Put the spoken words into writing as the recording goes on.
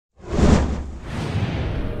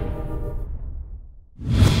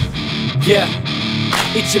Yeah,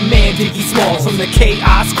 it's your man Diggy Smalls from the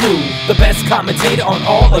Chaos Crew, the best commentator on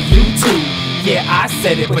all of YouTube. Yeah, I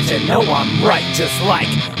said it, but you know I'm right. Just like,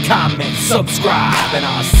 comment, subscribe, and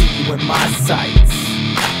I'll see you in my sights.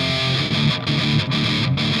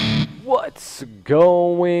 What's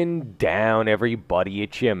going down, everybody?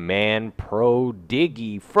 It's your man Pro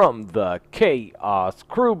Diggy from the Chaos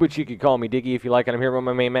Crew, but you can call me Diggy if you like, and I'm here with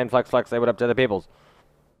my main man Flex. Say what up to the peoples.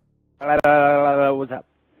 What's up?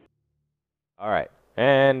 Alright,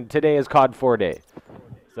 and today is COD 4 day,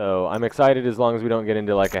 so I'm excited as long as we don't get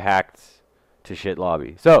into like a hacked to shit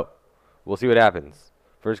lobby. So, we'll see what happens.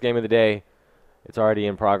 First game of the day, it's already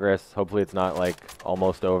in progress. Hopefully it's not like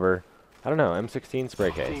almost over. I don't know, M16,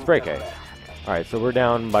 spray K. Spray K. Alright, so we're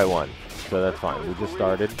down by 1, so that's fine. We just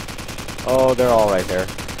started. Oh, they're all right there.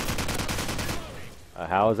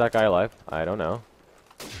 How is that guy alive? I don't know.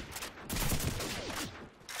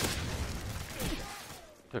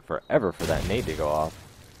 Took forever for that nade to go off.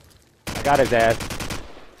 I got his ass.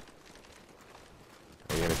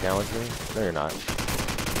 Are you gonna challenge me? No, you're not.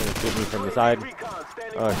 You're gonna shoot me from the side.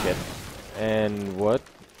 Oh shit. And what?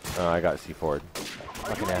 Oh, I got C4'd.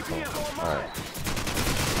 Fucking asshole. Alright.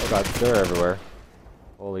 Oh god, they're everywhere.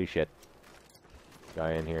 Holy shit.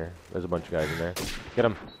 Guy in here. There's a bunch of guys in there. Get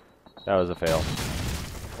him. That was a fail.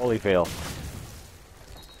 Holy fail.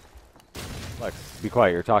 Flex, be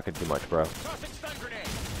quiet. You're talking too much, bro.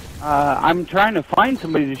 I'm trying to find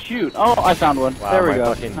somebody to shoot. Oh, I found one. Wow, there we my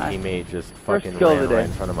go. fucking teammate just fucking kill of ran the right day.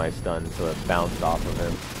 in front of my stun, so it bounced off of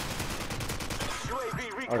him.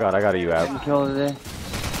 Oh god, I got a UAV. Kill of the day.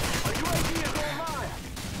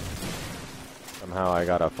 Somehow I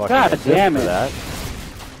got a fucking God assist damn for it. that.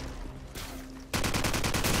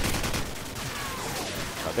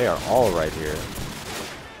 Oh, they are all right here.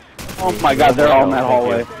 Oh my god, they're all in that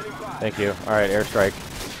hallway. Thank you. Alright, airstrike.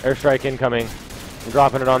 Airstrike incoming. I'm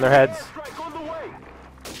dropping it on their heads.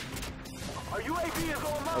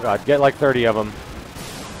 Oh god, get like 30 of them.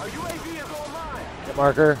 Get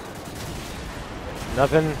marker.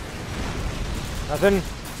 Nothing. Nothing.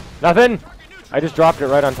 Nothing! I just dropped it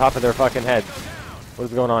right on top of their fucking heads. What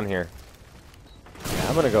is going on here? Yeah,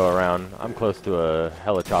 I'm gonna go around. I'm close to a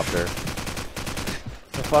helicopter.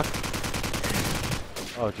 The fuck?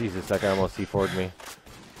 Oh Jesus, that guy almost C4'd me.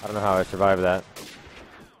 I don't know how I survived that.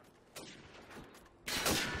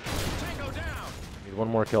 Need one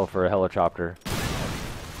more kill for a helicopter.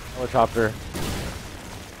 Helicopter.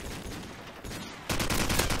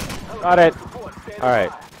 Got it!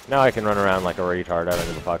 Alright, now I can run around like a retard. I don't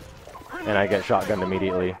give a fuck. And I get shotgunned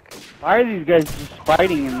immediately. Why are these guys just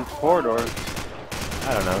fighting in this corridor?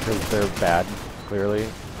 I don't know, because they're bad, clearly.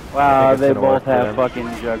 Wow, they gonna work both for have them. fucking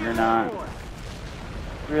Juggernaut.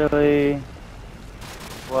 Really?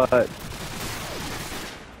 What?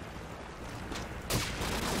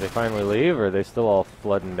 Did they finally leave, or are they still all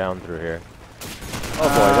flooding down through here? Oh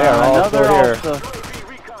boy, they are all no, still they're all here. still-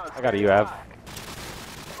 I got a UAV.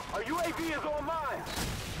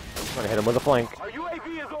 I'm gonna hit him with a flank.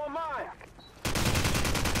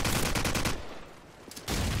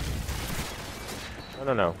 No,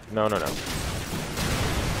 no, no. No, no, no.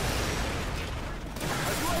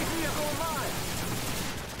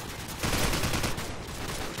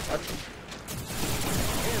 What?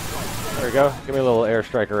 There we go. Give me a little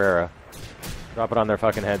airstriker era. Drop it on their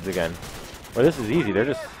fucking heads again. Well, this is easy. They're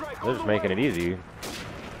just making it easy.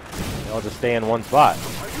 They all just stay in one spot.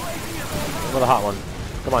 Give me the hot one.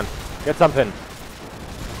 Come on, get something.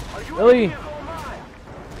 Really?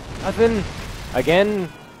 Nothing. Again.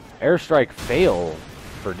 Airstrike fail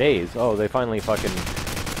for days. Oh, they finally fucking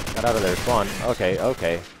got out of their spawn. Okay,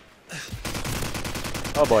 okay.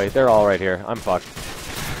 Oh boy, they're all right here. I'm fucked.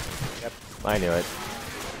 Yep, I knew it.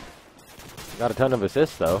 Got a ton of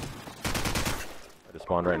assists though. I just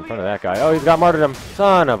spawned right in front of that guy. Oh, he's got martyrdom.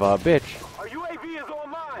 Son of a bitch.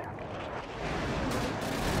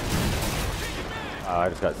 I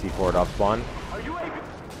just got C4'd off spawn.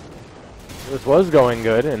 This was going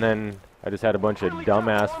good, and then I just had a bunch of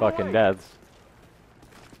dumbass fucking deaths.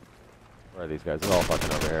 Where are these guys? They're all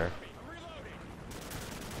fucking over here.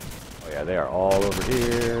 Oh yeah, they are all over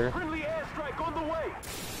here.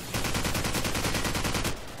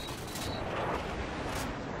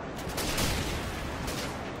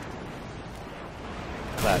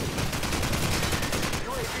 That.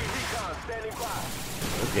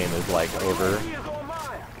 This game is like over.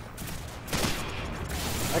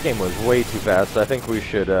 That game was way too fast. I think we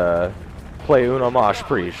should play Uno Mosh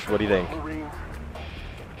Preach. What do you think?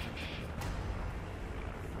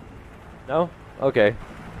 No? Okay.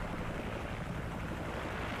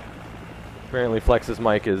 Apparently Flex's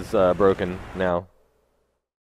mic is broken now.